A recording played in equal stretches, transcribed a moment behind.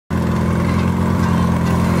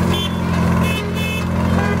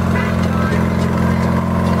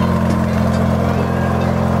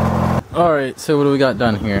Alright, so what do we got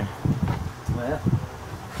done here? Well,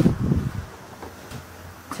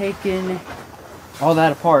 taken all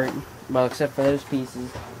that apart, well, except for those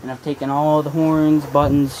pieces, and I've taken all the horns,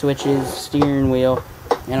 buttons, switches, steering wheel,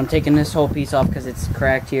 and I'm taking this whole piece off because it's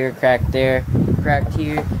cracked here, cracked there, cracked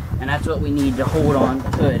here, and that's what we need to hold on the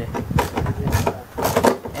hood.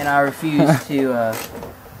 And I refuse to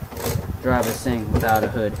drive this thing without a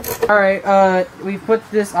hood. Alright, I've put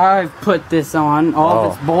this on. All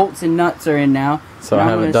of its bolts and nuts are in now. So I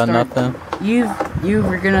haven't done nothing? You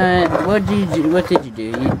were gonna, what did you do?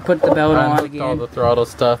 You put the belt on again. All the throttle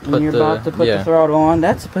stuff. And you're about to put the throttle on.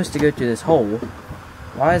 That's supposed to go through this hole.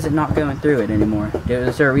 Why is it not going through it anymore?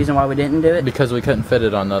 Is there a reason why we didn't do it? Because we couldn't fit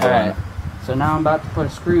it on the other one. So now I'm about to put a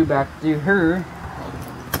screw back through her,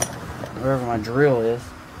 wherever my drill is.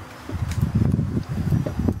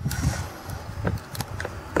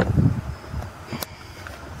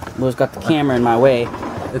 Will's got the camera in my way.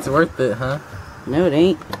 It's worth it, huh? No, it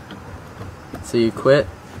ain't. So you quit?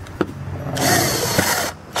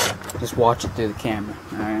 Just watch it through the camera.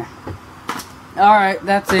 Alright. Alright,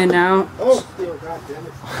 that's in now. Oh, still,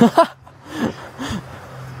 goddammit.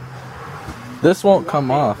 This won't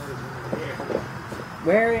come off.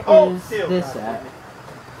 Where is this at?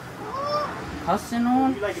 Cussing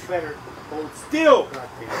on? You like it better. Hold still.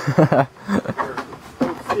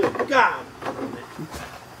 Hold still. God.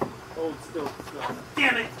 Hold still.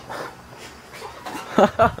 Damn it.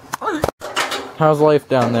 How's life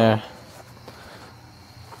down there?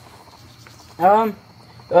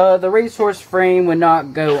 The racehorse frame would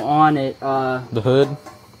not go on it. The hood?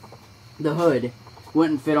 The hood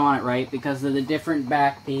wouldn't fit on it right because of the different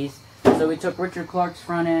back piece. So we took Richard Clark's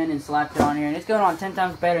front end and slapped it on here, and it's going on 10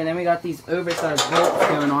 times better. And then we got these oversized bolts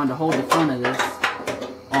going on to hold the front of this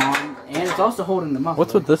on, and it's also holding the muffler.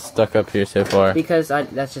 What's with this stuck up here so far? Because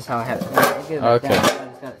that's just how I have it. Okay. I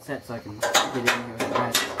just got it set so I can get it in here with the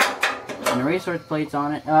rest. And the racehorse plates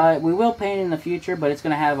on it. We will paint in the future, but it's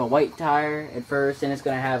going to have a white tire at first, and it's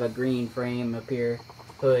going to have a green frame up here,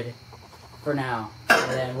 hood, for now.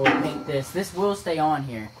 And then we'll paint this. This will stay on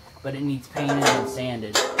here, but it needs painted and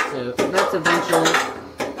sanded. So that's eventually,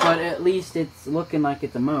 but at least it's looking like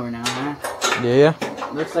it's a mower now, huh? Yeah.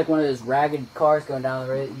 Looks like one of those ragged cars going down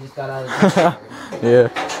the road that you just got out of the junkyard. Yeah.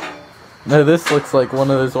 No, this looks like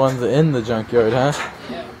one of those ones in the junkyard, huh?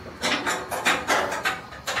 Yeah.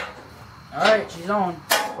 Alright, she's on.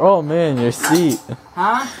 Oh man, your seat.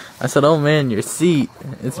 Huh? I said, oh man, your seat.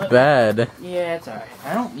 It's bad. Yeah, it's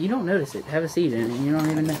alright. You don't notice it. Have a seat in it. You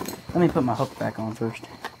don't even know. Let me put my hook back on first.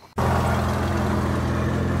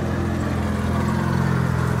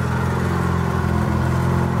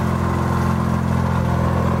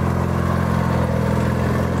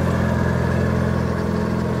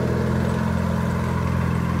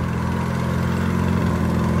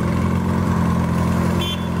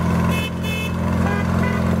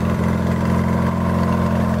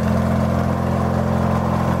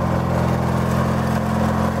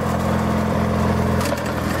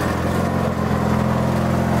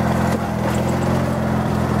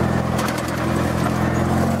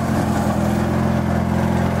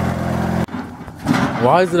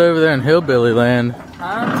 Why is it over there in Hillbilly Land?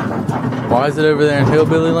 Huh? Why is it over there in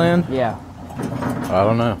Hillbilly Land? Yeah. I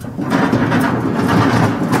don't know.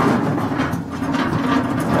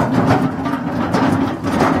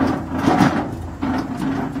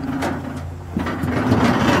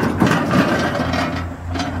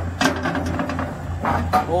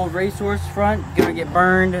 Old racehorse front, gonna get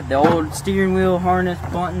burned. The old steering wheel, harness,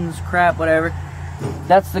 buttons, crap, whatever.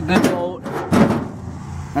 That's the good bolt.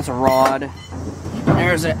 That's a rod.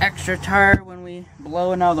 There's an extra tire when we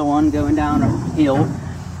blow another one going down a hill.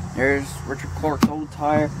 There's Richard Clark's old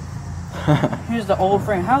tire. Here's the old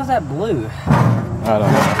frame. How is that blue? I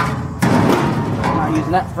don't know. I'm not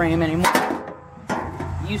using that frame anymore.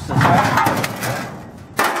 Useless, right?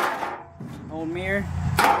 Old mirror.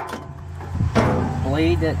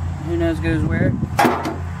 Blade that who knows goes where.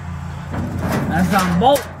 That's on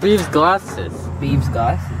bolt. Beeves glasses. Beeves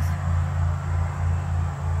glasses.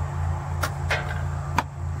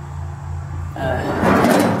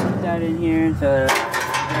 Put that in here to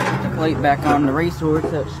put the plate back on the racehorse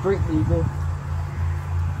so it's street legal.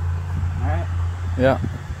 Alright. Yeah.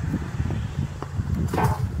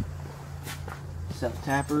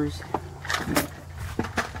 Self-tappers.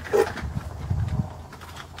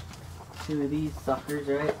 2 of these suckers,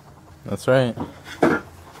 right? That's right.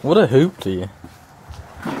 What a hoopty.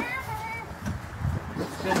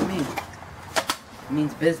 What's good to me? It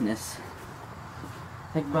means business.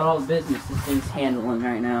 Think about all the business this thing's handling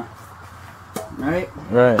right now. Right?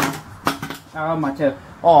 Right. Oh, my toe.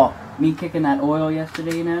 Oh, me kicking that oil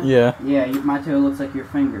yesterday, you know? Yeah. Yeah, my toe looks like your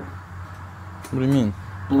finger. What do you mean?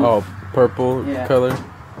 Blue. Oh, purple Yeah. color.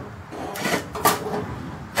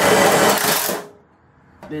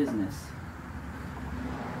 Business.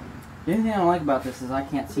 The only thing I don't like about this is I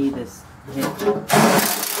can't see this hit.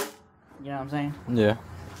 You know what I'm saying? Yeah.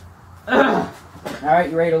 Alright,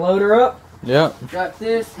 you ready to load her up? Yeah. Got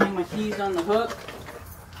this, hang my keys on the hook.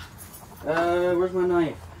 Where's my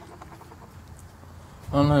knife?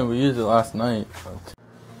 I don't know, we used it last night.